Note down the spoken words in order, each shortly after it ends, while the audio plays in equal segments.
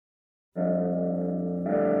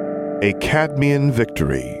A Cadmean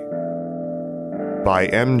Victory by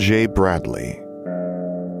M.J. Bradley.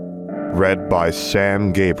 Read by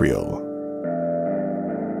Sam Gabriel.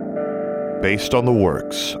 Based on the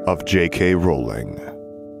works of J.K. Rowling.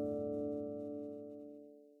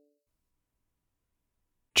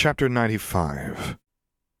 Chapter 95.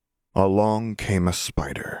 Along Came a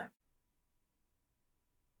Spider.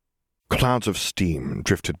 Clouds of steam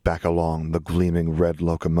drifted back along the gleaming red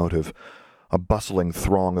locomotive. A bustling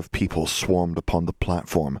throng of people swarmed upon the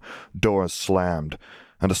platform, doors slammed,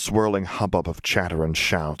 and a swirling hubbub of chatter and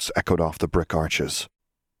shouts echoed off the brick arches.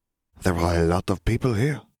 "There are a lot of people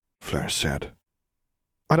here," Fleur said.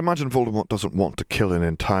 "I'd imagine Voldemort doesn't want to kill an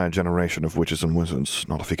entire generation of witches and wizards,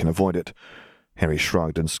 not if he can avoid it." Harry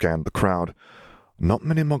shrugged and scanned the crowd. "Not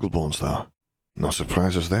many Muggleborns, though." "No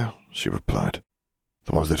surprises there," she replied.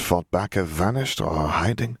 "The ones that fought back have vanished or are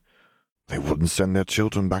hiding. They wouldn't send their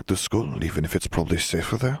children back to school, even if it's probably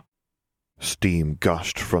safer there." Steam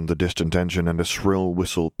gushed from the distant engine, and a shrill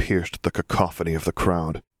whistle pierced the cacophony of the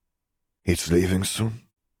crowd. "It's leaving soon?"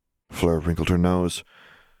 Fleur wrinkled her nose.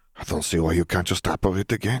 "I don't see why you can't just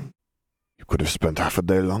operate again. You could have spent half a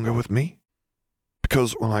day longer with me."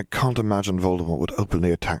 "Because, well, I can't imagine Voldemort would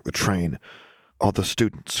openly attack the train. Other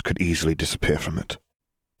students could easily disappear from it."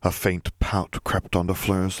 A faint pout crept onto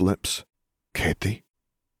Fleur's lips. "Katie?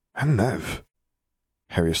 And Nev."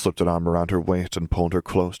 Harry slipped an arm around her waist and pulled her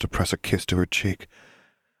close to press a kiss to her cheek.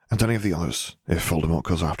 "And any of the others, if Voldemort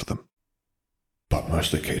goes after them." "But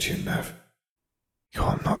mostly Katie and Nev."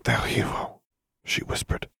 "You're not their hero," she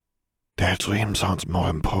whispered. "Their dreams aren't more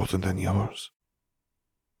important than yours."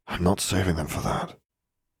 "I'm not saving them for that."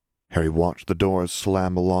 Harry watched the doors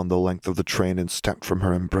slam along the length of the train and stepped from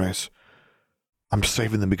her embrace. "I'm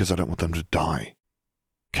saving them because I don't want them to die.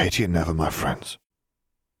 Katie and Nev are my friends."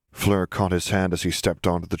 Fleur caught his hand as he stepped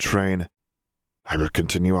onto the train. "I will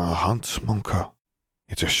continue our hunt, Munker.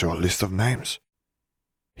 It's a short list of names."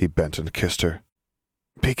 He bent and kissed her.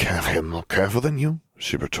 "Be careful. I'm more careful than you,"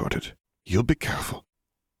 she retorted. "You'll be careful.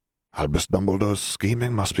 Albus Dumbledore's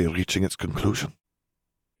scheming must be reaching its conclusion."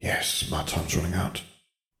 "Yes, my time's running out."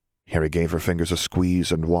 Harry gave her fingers a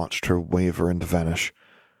squeeze and watched her waver and vanish.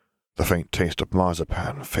 The faint taste of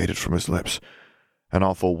marzipan faded from his lips, an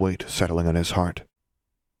awful weight settling on his heart.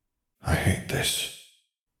 "I hate this.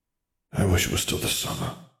 I wish it was still the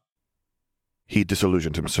summer." He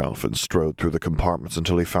disillusioned himself and strode through the compartments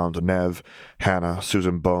until he found Nev, Hannah,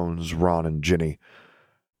 Susan Bones, Ron, and Ginny.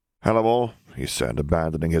 "Hello all," he said,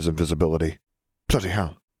 abandoning his invisibility. "Bloody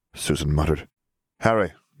hell," Susan muttered.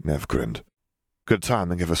 "Harry," Nev grinned. "Good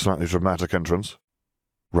timing if a slightly dramatic entrance."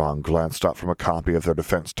 Ron glanced up from a copy of their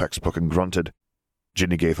defense textbook and grunted.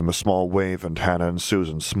 Ginny gave him a small wave, and Hannah and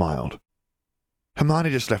Susan smiled. "Hermione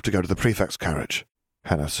just left to go to the prefect's carriage,"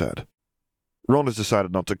 Hannah said. "Ron has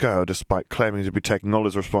decided not to go, despite claiming to be taking all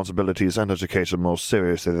his responsibilities and education more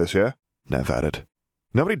seriously this year," Nev added.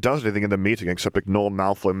 "Nobody does anything in the meeting except ignore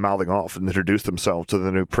Malfoy mouthing off and introduce themselves to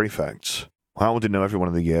the new prefects. I already know everyone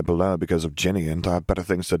in the year below because of Ginny, and I have better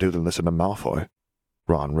things to do than listen to Malfoy."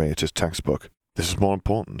 Ron raised his textbook. "This is more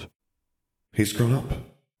important." "He's grown up."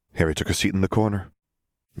 Harry took a seat in the corner.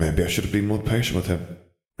 "Maybe I should have been more patient with him.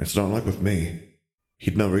 It's not like with me.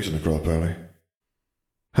 He'd no reason to grow up early."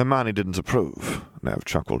 "Hermione didn't approve," Nev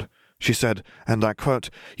chuckled. "She said, and I quote,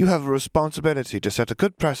 'You have a responsibility to set a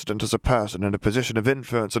good precedent as a person in a position of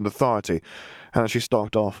influence and authority,' and she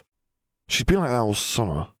stalked off." "She's been like that all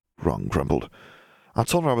summer," Ron grumbled. "I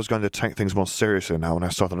told her I was going to take things more seriously now when I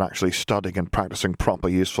started actually studying and practicing proper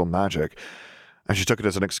useful magic, and she took it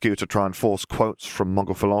as an excuse to try and force quotes from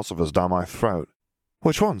Muggle philosophers down my throat."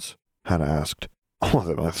 "Which ones?" Hannah asked. "All of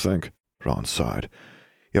them, I think," Ron sighed.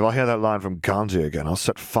 "If I hear that line from Gandhi again, I'll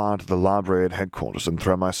set fire to the library at headquarters and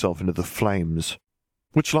throw myself into the flames."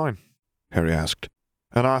 "Which line?" Harry asked.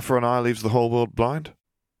 "An eye for an eye leaves the whole world blind?"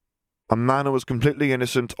 "A man who was completely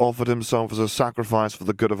innocent offered himself as a sacrifice for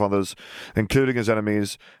the good of others, including his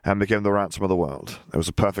enemies, and became the ransom of the world. It was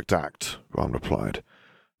a perfect act," Ron replied.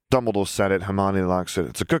 "Dumbledore said it, Hermione likes it.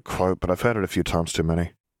 It's a good quote, but I've heard it a few times too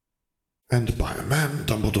many." "And by a man,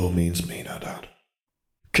 Dumbledore means me, no doubt."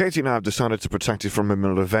 "Katie and I have decided to protect you from him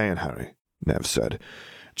in Levain, Harry," Nev said.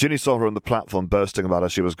 "Ginny saw her on the platform boasting about how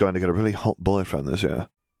she was going to get a really hot boyfriend this year."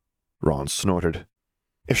 Ron snorted.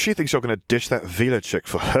 "If she thinks you're going to ditch that Vila chick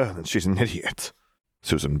for her, then she's an idiot."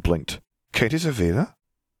 Susan blinked. "Katie's a Vila?"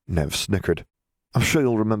 Nev snickered. "I'm sure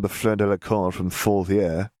you'll remember Fleur Delacour from 4th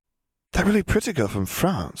year." "That really pretty girl from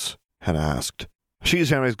France?" Hannah asked.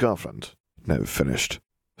 "She's Harry's girlfriend," Nev finished.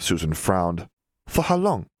 Susan frowned. "For how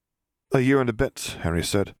long?" "A year and a bit," Harry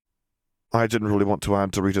said. "I didn't really want to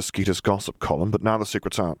add to Rita Skeeter's gossip column, but now the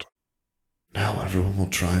secret's out." Now everyone will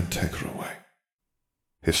try and take her away.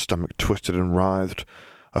 His stomach twisted and writhed,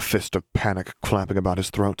 a fist of panic clamping about his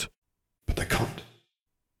throat. But they can't.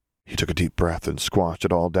 He took a deep breath and squashed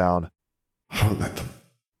it all down. I won't let them.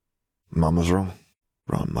 Mum was wrong,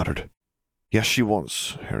 Ron muttered. Yes, she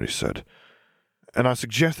was, Harry said. And I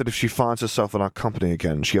suggest that if she finds herself in our company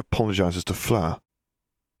again, she apologizes to Fleur.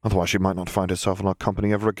 Otherwise she might not find herself in our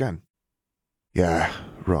company ever again. Yeah,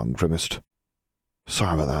 Ron grimaced.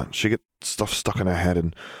 Sorry about that. She gets stuff stuck in her head,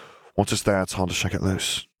 and once it's there, it's hard to shake it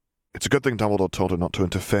loose. It's a good thing Dumbledore told her not to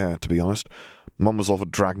interfere, to be honest. Mum was all for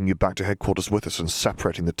dragging you back to headquarters with us and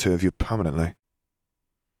separating the two of you permanently.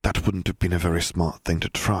 That wouldn't have been a very smart thing to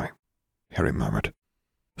try, Harry murmured,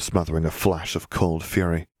 smothering a flash of cold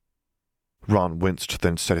fury. Ron winced,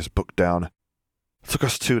 then set his book down. It took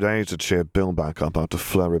us 2 days to cheer Bill back up after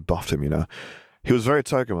Fleur rebuffed him, you know. He was very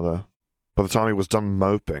taken with her. By the time he was done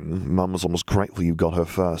moping, Mum was almost grateful you got her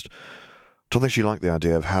first. Don't think she liked the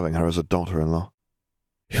idea of having her as a daughter-in-law.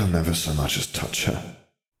 He'll never so much as touch her.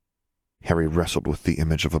 Harry wrestled with the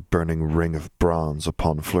image of a burning ring of bronze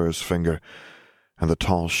upon Fleur's finger, and the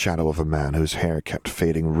tall shadow of a man whose hair kept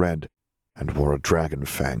fading red and wore a dragon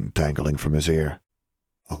fang dangling from his ear.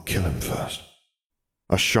 I'll kill him first.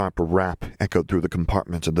 A sharp rap echoed through the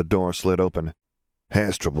compartment and the door slid open.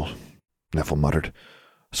 Hair's trouble, Neville muttered.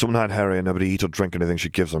 Someone had Harry and nobody eat or drink anything she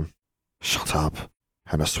gives him. Shut up.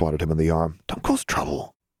 Hannah swatted him in the arm. Don't cause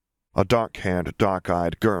trouble. A dark-haired,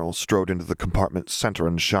 dark-eyed girl strode into the compartment's center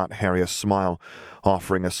and shot Harry a smile,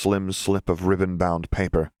 offering a slim slip of ribbon-bound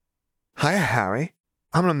paper. Hiya, Harry.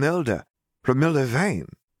 I'm Romilda. Romilda Vane.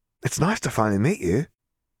 It's nice to finally meet you.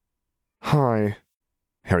 Hi.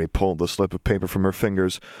 Harry pulled the slip of paper from her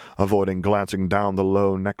fingers, avoiding glancing down the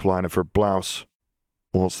low neckline of her blouse.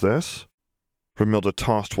 What's this? Romilda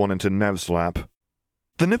tossed one into Nev's lap.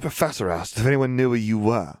 The new professor asked if anyone knew where you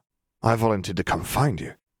were. I volunteered to come find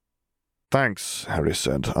you. Thanks, Harry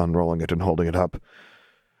said, unrolling it and holding it up.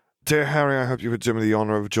 Dear Harry, I hope you would do me the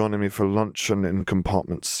honor of joining me for luncheon in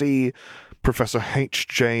compartment C, Professor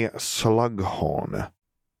H.J. Slughorn.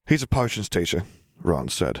 He's a potions teacher, Ron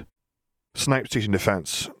said. Snape's teaching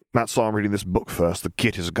defense. That's why I'm reading this book first. The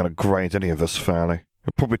git isn't going to grade any of us fairly.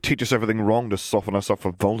 He'll probably teach us everything wrong to soften us up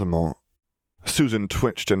for Voldemort. Susan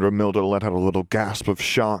twitched and Romilda let out a little gasp of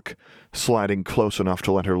shock, sliding close enough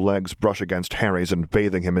to let her legs brush against Harry's and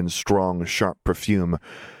bathing him in strong, sharp perfume.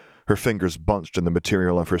 Her fingers bunched in the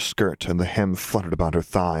material of her skirt and the hem fluttered about her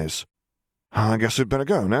thighs. I guess we'd better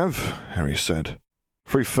go, Nev, Harry said.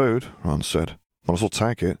 Free food, Ron said. Might as well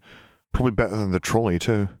take it. Probably better than the trolley,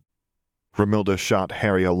 too. Romilda shot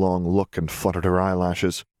Harry a long look and fluttered her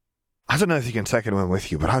eyelashes. I don't know if you can take anyone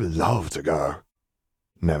with you, but I'd love to go.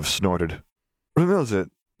 Nev snorted. Romilda,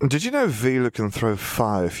 did you know Veela can throw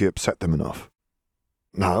fire if you upset them enough?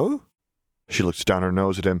 No? She looked down her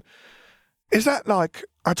nose at him. Is that,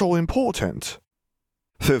 at all important?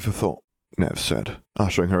 Food for thought, Nev said,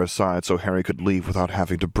 ushering her aside so Harry could leave without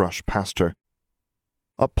having to brush past her.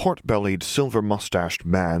 A port-bellied, silver-mustached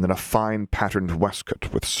man in a fine-patterned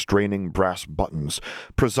waistcoat with straining brass buttons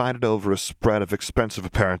presided over a spread of expensive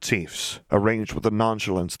aperitifs, arranged with a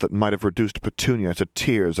nonchalance that might have reduced Petunia to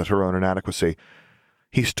tears at her own inadequacy.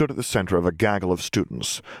 He stood at the center of a gaggle of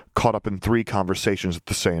students, caught up in 3 conversations at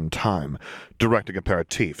the same time, directing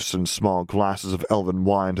aperitifs and small glasses of elven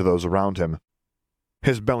wine to those around him.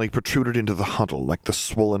 His belly protruded into the huddle like the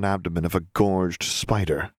swollen abdomen of a gorged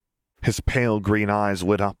spider. His pale green eyes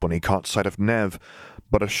lit up when he caught sight of Nev,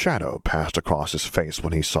 but a shadow passed across his face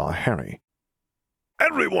when he saw Harry.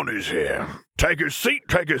 Everyone is here. Take a seat,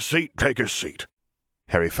 take a seat, take a seat.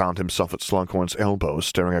 Harry found himself at Slughorn's elbow,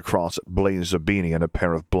 staring across at Blaise Zabini and a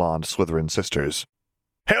pair of blonde Slytherin sisters.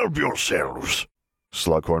 Help yourselves.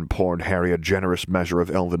 Slughorn poured Harry a generous measure of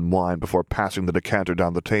elven wine before passing the decanter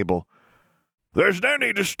down the table. There's no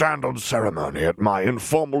need to stand on ceremony at my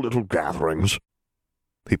informal little gatherings.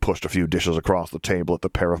 He pushed a few dishes across the table at the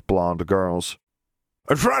pair of blonde girls.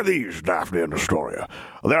 Try these, Daphne and Astoria.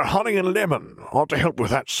 They're honey and lemon. Ought to help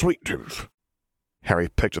with that sweet tooth. Harry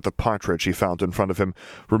picked at the partridge he found in front of him,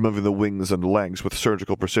 removing the wings and legs with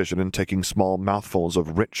surgical precision and taking small mouthfuls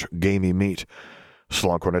of rich, gamey meat.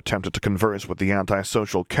 Slughorn attempted to converse with the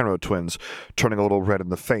antisocial Carrow twins, turning a little red in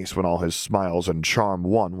the face when all his smiles and charm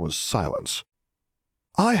won was silence.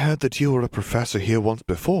 I heard that you were a professor here once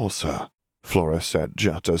before, sir, Flora said,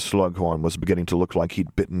 just as Slughorn was beginning to look like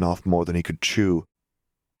he'd bitten off more than he could chew.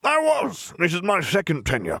 I was. This is my 2nd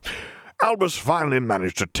tenure. Albus finally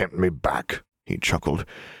managed to tempt me back, he chuckled.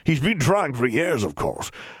 He's been trying for years, of course,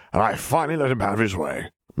 and I finally let him have his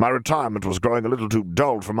way. My retirement was growing a little too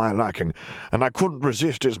dull for my liking, and I couldn't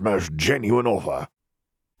resist his most genuine offer.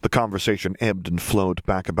 The conversation ebbed and flowed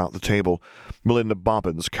back about the table. Melinda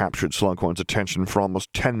Bobbins captured Slughorn's attention for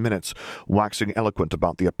almost 10 minutes, waxing eloquent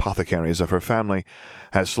about the apothecaries of her family,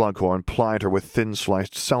 as Slughorn plied her with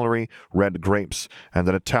thin-sliced celery, red grapes, and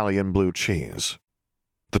an Italian blue cheese.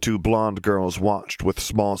 The two blonde girls watched with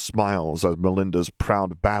small smiles as Melinda's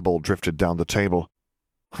proud babble drifted down the table.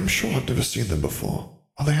 I'm sure I've never seen them before.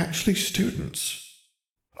 Are they actually students?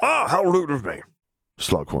 Ah, how rude of me.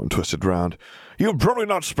 Slughorn twisted round. You've probably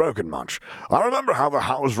not spoken much. I remember how the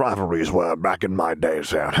house rivalries were back in my days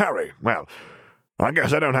here. Harry, well, I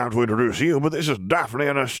guess I don't have to introduce you, but this is Daphne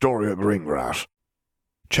and Astoria Greengrass.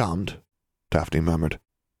 Charmed, Daphne murmured.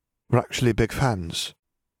 We're actually big fans.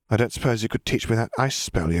 I don't suppose you could teach me that ice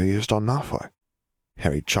spell you used on Malfoy?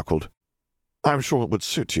 Harry chuckled. I'm sure it would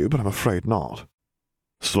suit you, but I'm afraid not.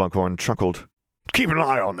 Slughorn chuckled. Keep an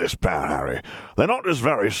eye on this pair, Harry. They're not just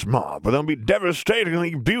very smart, but they'll be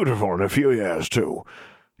devastatingly beautiful in a few years, too.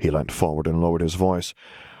 He leant forward and lowered his voice.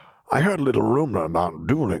 I heard a little rumor about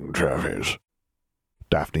dueling trophies.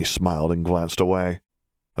 Daphne smiled and glanced away.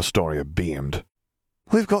 Astoria beamed.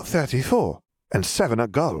 We've got 34, and 7 are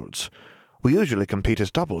golds. We usually compete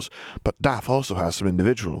as doubles, but Daph also has some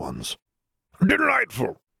individual ones.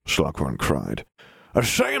 Delightful, Slughorn cried. A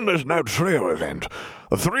shame there's no trio event.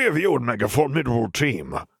 The 3 of you would make a formidable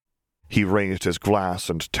team. He raised his glass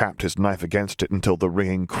and tapped his knife against it until the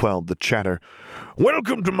ringing quelled the chatter.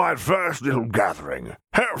 Welcome to my first little gathering.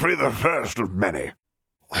 Hopefully the first of many.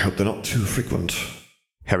 I hope they're not too frequent.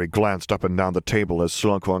 Harry glanced up and down the table as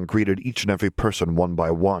Slughorn greeted each and every person one by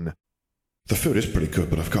one. The food is pretty good,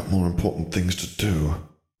 but I've got more important things to do.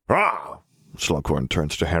 Ah! Slughorn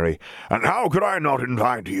turns to Harry. And how could I not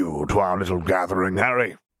invite you to our little gathering,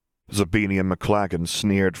 Harry? Zabini and McLaggen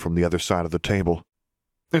sneered from the other side of the table.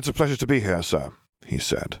 It's a pleasure to be here, sir, he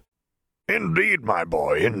said. Indeed, my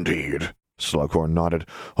boy, indeed, Slughorn nodded,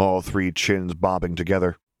 all 3 chins bobbing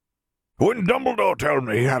together. When Dumbledore told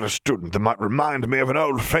me he had a student that might remind me of an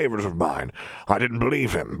old favorite of mine, I didn't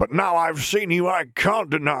believe him, but now I've seen you, I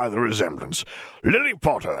can't deny the resemblance. Lily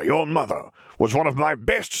Potter, your mother, was one of my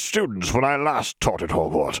best students when I last taught at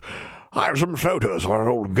Hogwarts. I have some photos of our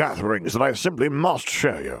old gatherings that I simply must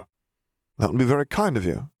show you. That would be very kind of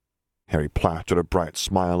you. Harry plastered a bright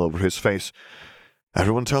smile over his face.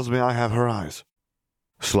 Everyone tells me I have her eyes.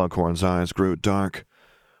 Slughorn's eyes grew dark.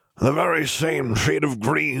 The very same shade of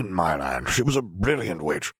green, my lad. She was a brilliant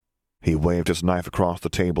witch. He waved his knife across the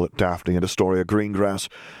table at Daphne and Astoria Greengrass.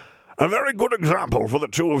 A very good example for the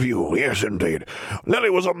 2 of you, yes, indeed. Lily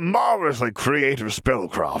was a marvelously creative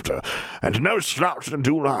spellcrafter, and no slouch in a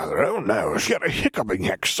duel either. Oh, no, she had a hiccuping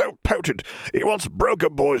hex so potent it once broke a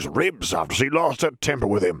boy's ribs after she lost her temper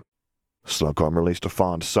with him. Slughorn released a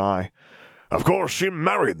fond sigh. Of course, she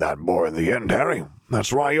married that boy in the end, Harry.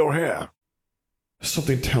 That's why you're here.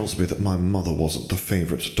 Something tells me that my mother wasn't the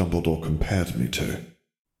favourite Dumbledore compared me to.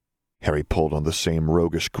 Harry pulled on the same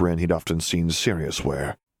roguish grin he'd often seen Sirius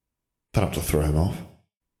wear. That ought to throw him off.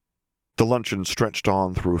 The luncheon stretched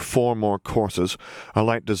on through 4 more courses, a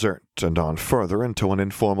light dessert, and on further into an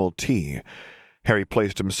informal tea. Harry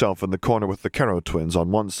placed himself in the corner with the Carrow twins on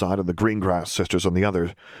one side and the Greengrass sisters on the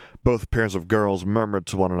other. Both pairs of girls murmured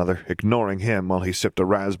to one another, ignoring him while he sipped a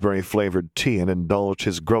raspberry-flavored tea and indulged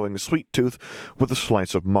his growing sweet tooth with a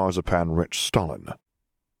slice of marzipan-rich stollen.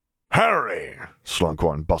 Harry!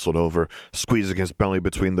 Slughorn bustled over, squeezing his belly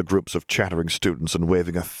between the groups of chattering students and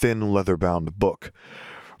waving a thin, leather-bound book.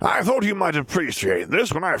 I thought you might appreciate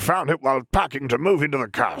this when I found it while packing to move into the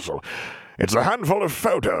castle. It's a handful of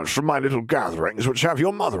photos from my little gatherings which have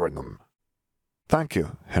your mother in them. Thank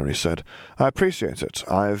you, Harry said. I appreciate it.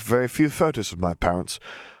 I have very few photos of my parents.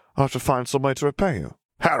 I'll have to find some way to repay you.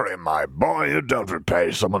 Harry, my boy, you don't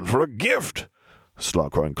repay someone for a gift.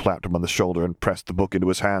 Slughorn clapped him on the shoulder and pressed the book into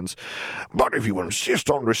his hands. But if you insist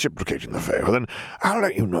on reciprocating the favour, then I'll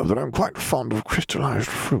let you know that I'm quite fond of crystallized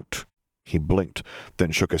fruit. He blinked,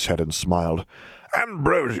 then shook his head and smiled.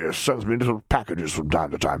 Ambrosius sends me little packages from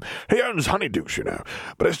time to time. He owns honeydukes, you know,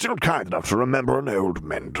 but is still kind enough to remember an old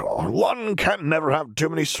mentor. One can never have too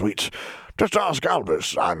many sweets. Just ask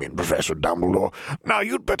Professor Dumbledore. Now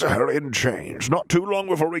you'd better hurry and change. Not too long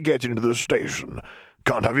before we get into the station.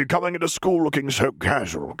 Can't have you coming into school looking so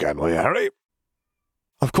casual, can we, Harry?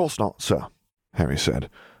 Of course not, sir, Harry said,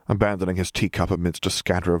 abandoning his teacup amidst a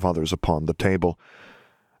scatter of others upon the table.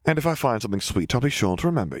 And if I find something sweet, I'll be sure to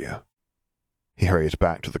remember you. He hurried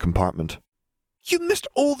back to the compartment. You missed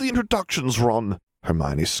all the introductions, Ron,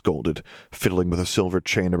 Hermione scolded, fiddling with a silver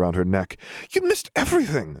chain around her neck. You missed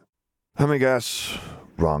everything. Let me guess.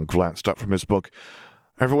 Ron glanced up from his book.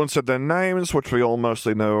 Everyone said their names, which we all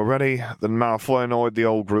mostly know already, then Malfoy annoyed the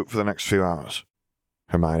old group for the next few hours.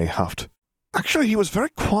 Hermione huffed. Actually, he was very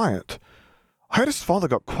quiet. I heard his father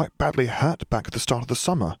got quite badly hurt back at the start of the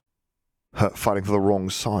summer. Hurt fighting for the wrong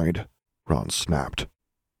side, Ron snapped.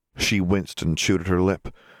 She winced and chewed at her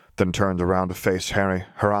lip, then turned around to face Harry.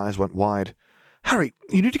 Her eyes went wide. Harry,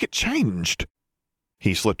 you need to get changed.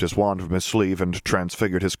 He slipped his wand from his sleeve and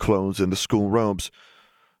transfigured his clothes into school robes.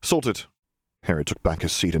 Sorted. Harry took back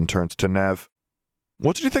his seat and turned to Nev.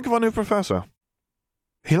 What did you think of our new professor?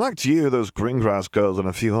 He liked you, those Greengrass girls, and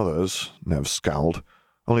a few others, Nev scowled.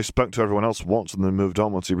 Only spoke to everyone else once and then moved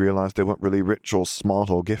on once he realized they weren't really rich or smart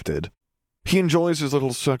or gifted. He enjoys his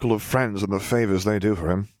little circle of friends and the favors they do for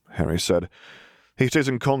him, Harry said. He stays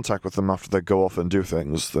in contact with them after they go off and do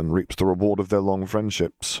things, then reaps the reward of their long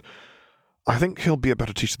friendships. I think he'll be a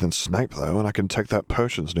better teacher than Snape, though, and I can take that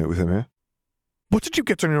potions note with him here. What did you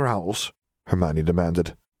get on your owls? Hermione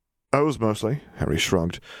demanded. O's mostly, Harry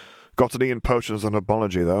shrugged. Got an E in potions and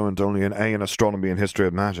herbology, though, and only an A in astronomy and history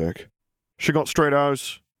of magic. She got straight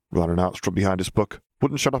O's, Ron announced from behind his book.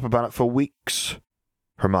 Wouldn't shut up about it for weeks.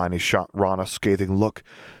 Hermione shot Ron a scathing look,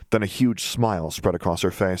 then a huge smile spread across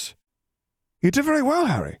her face. You did very well,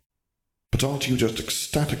 Harry. But aren't you just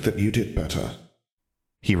ecstatic that you did better?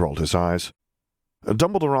 He rolled his eyes.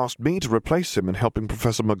 Dumbledore asked me to replace him in helping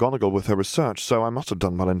Professor McGonagall with her research, so I must have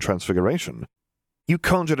done well in Transfiguration. You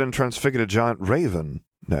conjured and transfigured a giant raven,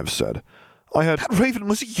 Nev said. I heard— That raven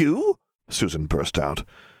was you? Susan burst out.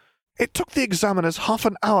 It took the examiners half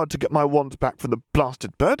an hour to get my wand back from the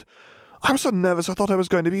blasted bird. I was so nervous I thought I was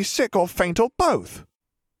going to be sick or faint or both.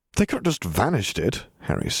 They could have just vanished it,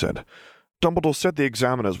 Harry said. Dumbledore said the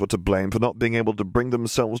examiners were to blame for not being able to bring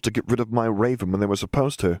themselves to get rid of my raven when they were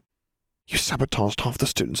supposed to. You sabotaged half the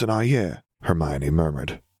students in our year, Hermione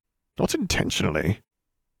murmured. Not intentionally.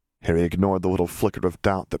 Harry ignored the little flicker of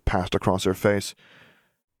doubt that passed across her face.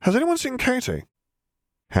 Has anyone seen Katie?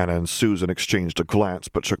 Hannah and Susan exchanged a glance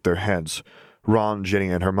but shook their heads. Ron, Ginny,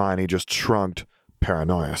 and Hermione just shrugged.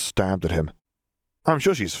 Paranoia stabbed at him. I'm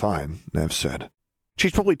sure she's fine, Nev said.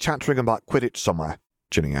 She's probably chattering about Quidditch somewhere,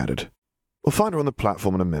 Ginny added. We'll find her on the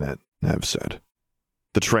platform in a minute, Nev said.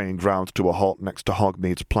 The train ground to a halt next to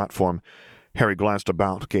Hogmead's platform. Harry glanced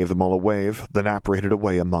about, gave them all a wave, then apparated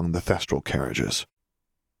away among the Thestral carriages.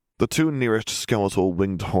 The two nearest skeletal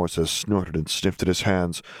winged horses snorted and sniffed at his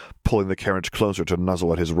hands, pulling the carriage closer to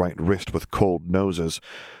nuzzle at his right wrist with cold noses.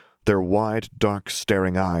 Their wide, dark,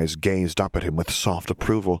 staring eyes gazed up at him with soft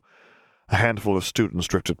approval. A handful of students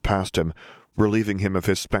drifted past him, relieving him of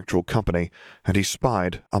his spectral company, and he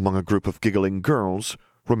spied, among a group of giggling girls,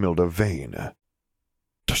 Romilda Vane.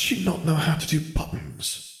 Does she not know how to do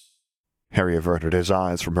buttons? Harry averted his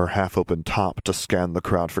eyes from her half-open top to scan the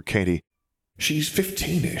crowd for Katie. She's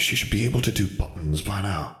 15-ish. She should be able to do buttons by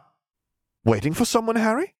now. Waiting for someone,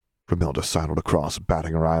 Harry? Romilda sidled across,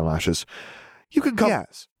 batting her eyelashes. You can come—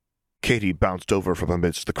 Yes. Katie bounced over from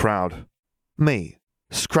amidst the crowd. Me.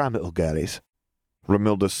 Scram, little girlies.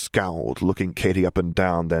 Romilda scowled, looking Katie up and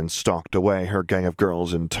down, then stalked away, her gang of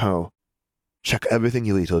girls in tow. Check everything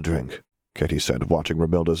you eat or drink, Katie said, watching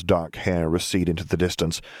Romilda's dark hair recede into the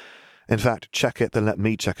distance. In fact, check it, then let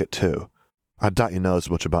me check it too. I doubt you know as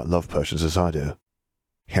much about love potions as I do.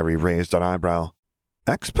 Harry raised an eyebrow.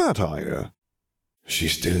 Expert, are you? She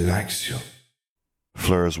still likes you.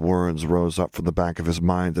 Fleur's words rose up from the back of his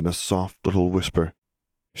mind in a soft little whisper.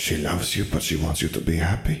 She loves you, but she wants you to be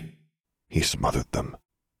happy. He smothered them.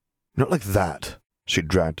 Not like that. She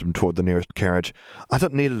dragged him toward the nearest carriage. I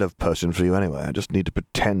don't need a love potion for you anyway. I just need to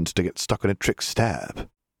pretend to get stuck in a trick stab.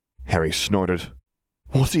 Harry snorted.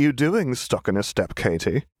 What are you doing, stuck in a step,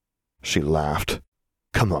 Katie? She laughed.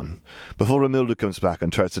 Come on, before Romilda comes back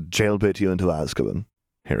and tries to jailbait you into Azkaban.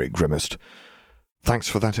 Harry grimaced. Thanks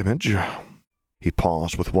for that image. He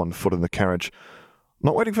paused with one foot in the carriage.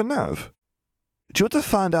 Not waiting for Nev. Do you want to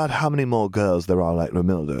find out how many more girls there are like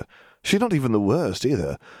Romilda? She's not even the worst,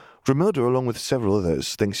 either. Romilda, along with several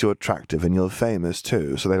others, thinks you're attractive and you're famous,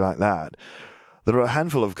 too, so they like that. There are a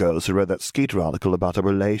handful of girls who read that Skeeter article about a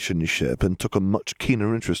relationship and took a much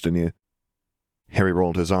keener interest in you. Harry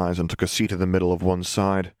rolled his eyes and took a seat in the middle of one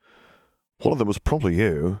side. One of them was probably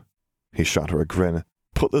you. He shot her a grin.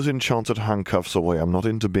 Put those enchanted handcuffs away. I'm not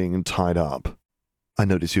into being tied up. I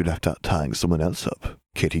noticed you left out tying someone else up,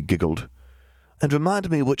 Katie giggled. And remind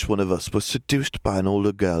me which one of us was seduced by an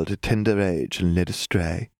older girl at a tender age and led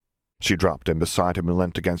astray. She dropped in beside him and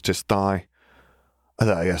leant against his thigh.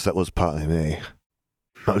 I guess that was partly me.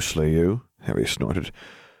 Mostly you, Harry snorted,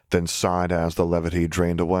 then sighed as the levity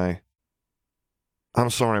drained away. I'm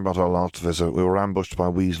sorry about our last visit. We were ambushed by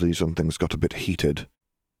Weasleys and things got a bit heated.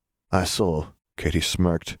 I saw, Katie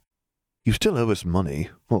smirked. You still owe us money.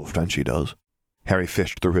 Well, Frenchie does. Harry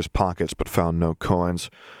fished through his pockets but found no coins.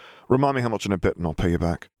 "Remind me how much in a bit and I'll pay you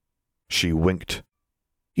back." She winked.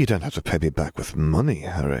 "You don't have to pay me back with money,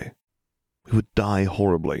 Harry." "We would die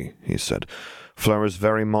horribly," he said. "Fleur is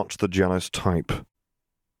very much the jealous type."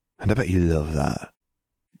 "And I bet you love that."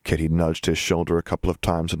 Katie nudged his shoulder a couple of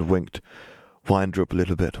times and winked. "Wind her up a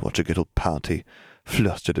little bit, watch a little party,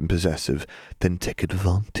 flustered and possessive, then take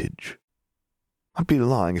advantage." "I'd be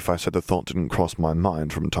lying if I said the thought didn't cross my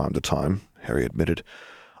mind from time to time," Harry admitted.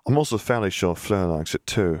 "I'm also fairly sure Fleur likes it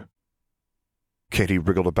too." Katie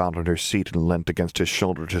wriggled about on her seat and leant against his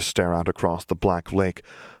shoulder to stare out across the black lake,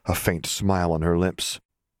 a faint smile on her lips.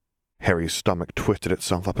 Harry's stomach twisted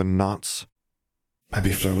itself up in knots.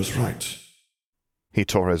 Maybe Fleur was right. He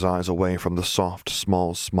tore his eyes away from the soft,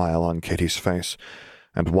 small smile on Katie's face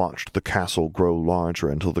and watched the castle grow larger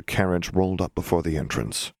until the carriage rolled up before the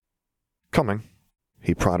entrance. "Coming."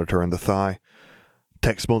 He prodded her in the thigh.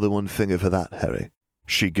 "Takes more than one finger for that, Harry."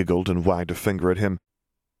 She giggled and wagged a finger at him.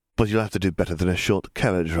 "But you'll have to do better than a short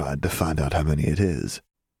carriage ride to find out how many it is."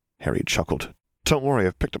 Harry chuckled. "Don't worry,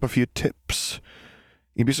 I've picked up a few tips.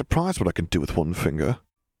 You'd be surprised what I can do with one finger."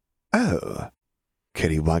 "Oh."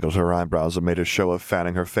 Katie waggled her eyebrows and made a show of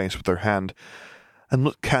fanning her face with her hand. "And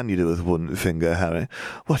what can you do with one finger, Harry?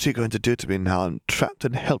 What are you going to do to me now I'm trapped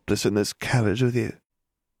and helpless in this carriage with you?"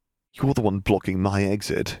 "You're the one blocking my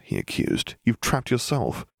exit," he accused. "You've trapped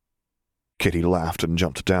yourself." Kitty laughed and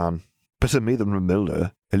jumped down. "Better me than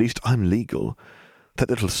Romilda. At least I'm legal. That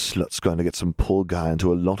little slut's going to get some poor guy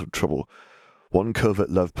into a lot of trouble. One covert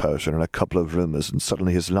love potion and a couple of rumors, and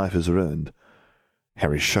suddenly his life is ruined."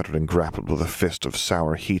 Harry shuddered and grappled with a fist of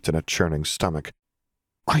sour heat in a churning stomach.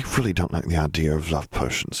 "I really don't like the idea of love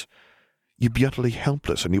potions. You'd be utterly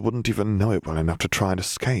helpless, and you wouldn't even know it well enough to try and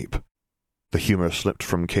escape." The humor slipped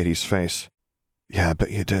from Katie's face. "Yeah, I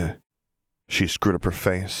bet you do." She screwed up her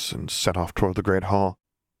face and set off toward the great hall.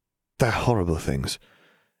 "They're horrible things.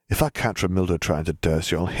 If I catch Romilda trying to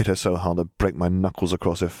dose you, I'll hit her so hard I'll break my knuckles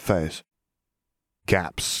across her face."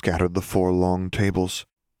 Gaps scattered the 4 long tables.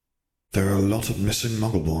 "There are a lot of missing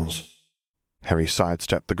muggleborns." Harry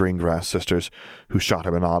sidestepped the Greengrass sisters, who shot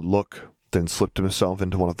him an odd look, then slipped himself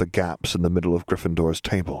into one of the gaps in the middle of Gryffindor's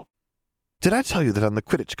table. "Did I tell you that I'm the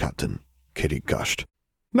Quidditch captain?" Kitty gushed.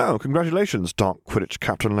 "No, congratulations, dark Quidditch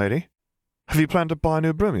captain lady. Have you planned to buy a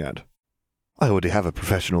new broom yet?" "I already have a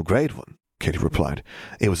professional grade one," Kitty replied.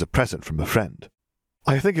 "It was a present from a friend."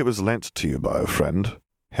 "I think it was lent to you by a friend."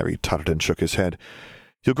 Harry tutted and shook his head.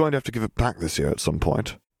 "You're going to have to give it back this year at some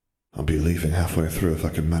point." "I'll be leaving halfway through if I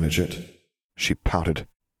can manage it." She pouted.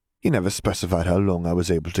 "You never specified how long I was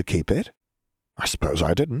able to keep it." "I suppose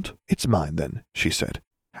I didn't." "It's mine, then," she said.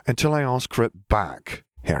 "Until I ask for it back,"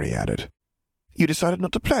 Harry added. "You decided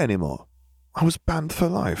not to play any more." "I was banned for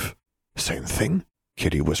life." "Same thing,"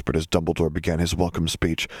 Kitty whispered as Dumbledore began his welcome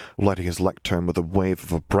speech, lighting his lectern with a wave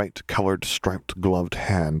of a bright-colored, striped-gloved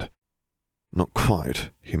hand. "Not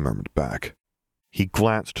quite," he murmured back. He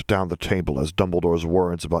glanced down the table as Dumbledore's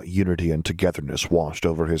words about unity and togetherness washed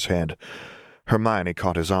over his head. Hermione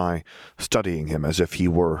caught his eye, studying him as if he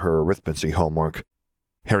were her arithmancy homework.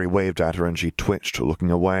 Harry waved at her and she twitched,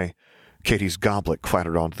 looking away. Katie's goblet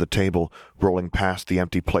clattered onto the table, rolling past the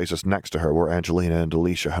empty places next to her where Angelina and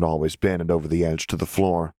Alicia had always been and over the edge to the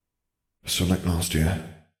floor. "So like last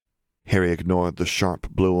year." Harry ignored the sharp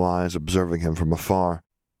blue eyes observing him from afar.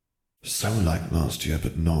 "So like last year,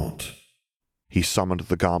 but not." He summoned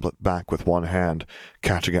the goblet back with one hand,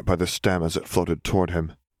 catching it by the stem as it floated toward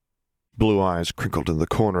him. Blue eyes crinkled in the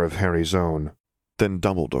corner of Harry's own. Then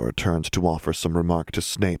Dumbledore turned to offer some remark to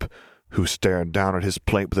Snape, who stared down at his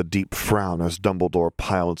plate with a deep frown as Dumbledore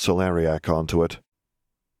piled celeriac onto it.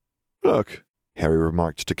 "Look," Harry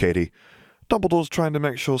remarked to Katie, "Dumbledore's trying to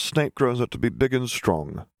make sure Snape grows up to be big and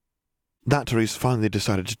strong." "That or he's finally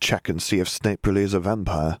decided to check and see if Snape really is a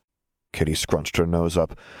vampire." Katie scrunched her nose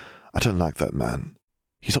up. "I don't like that man.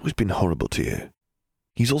 He's always been horrible to you."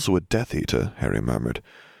 "He's also a Death Eater," Harry murmured,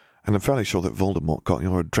 "and I'm fairly sure that Voldemort got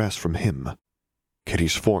your address from him."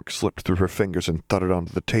 Kitty's fork slipped through her fingers and thudded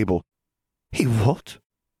onto the table. "He what?"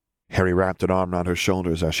 Harry wrapped an arm round her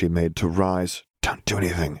shoulders as she made to rise. "Don't do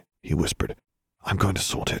anything," he whispered. "I'm going to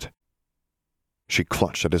sort it." She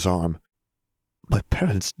clutched at his arm. "My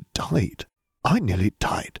parents died. I nearly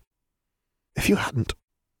died. If you hadn't—"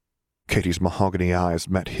 Katie's mahogany eyes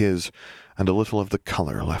met his, and a little of the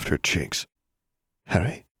color left her cheeks.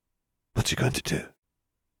 "Harry, what's he going to do?"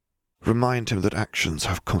 "Remind him that actions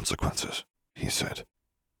have consequences," he said.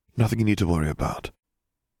 "Nothing you need to worry about.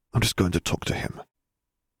 I'm just going to talk to him."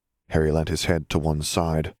 Harry leant his head to one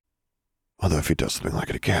side. "Although if he does something like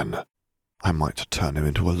it again, I might turn him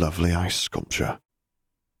into a lovely ice sculpture."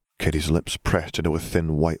 Kitty's lips pressed into a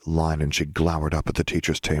thin white line and she glowered up at the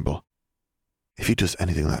teacher's table. "If he does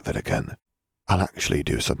anything like that again, I'll actually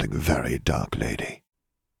do something very dark, lady."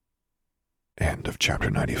 End of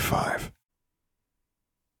chapter 95.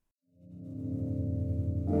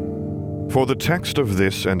 For the text of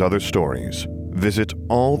this and other stories, visit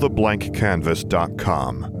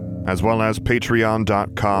alltheblankcanvas.com, as well as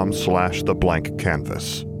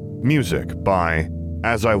patreon.com/theblankcanvas. Music by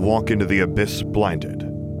As I Walk Into the Abyss Blinded.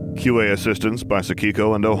 QA assistance by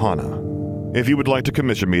Sakiko and Ohana. If you would like to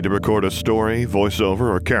commission me to record a story,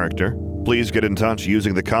 voiceover, or character, please get in touch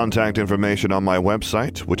using the contact information on my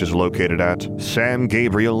website, which is located at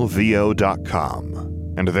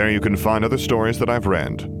samgabrielvo.com. And there you can find other stories that I've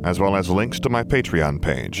read, as well as links to my Patreon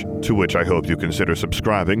page, to which I hope you consider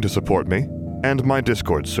subscribing to support me, and my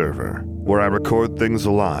Discord server, where I record things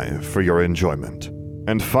live for your enjoyment.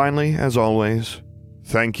 And finally, as always,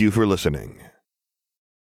 thank you for listening.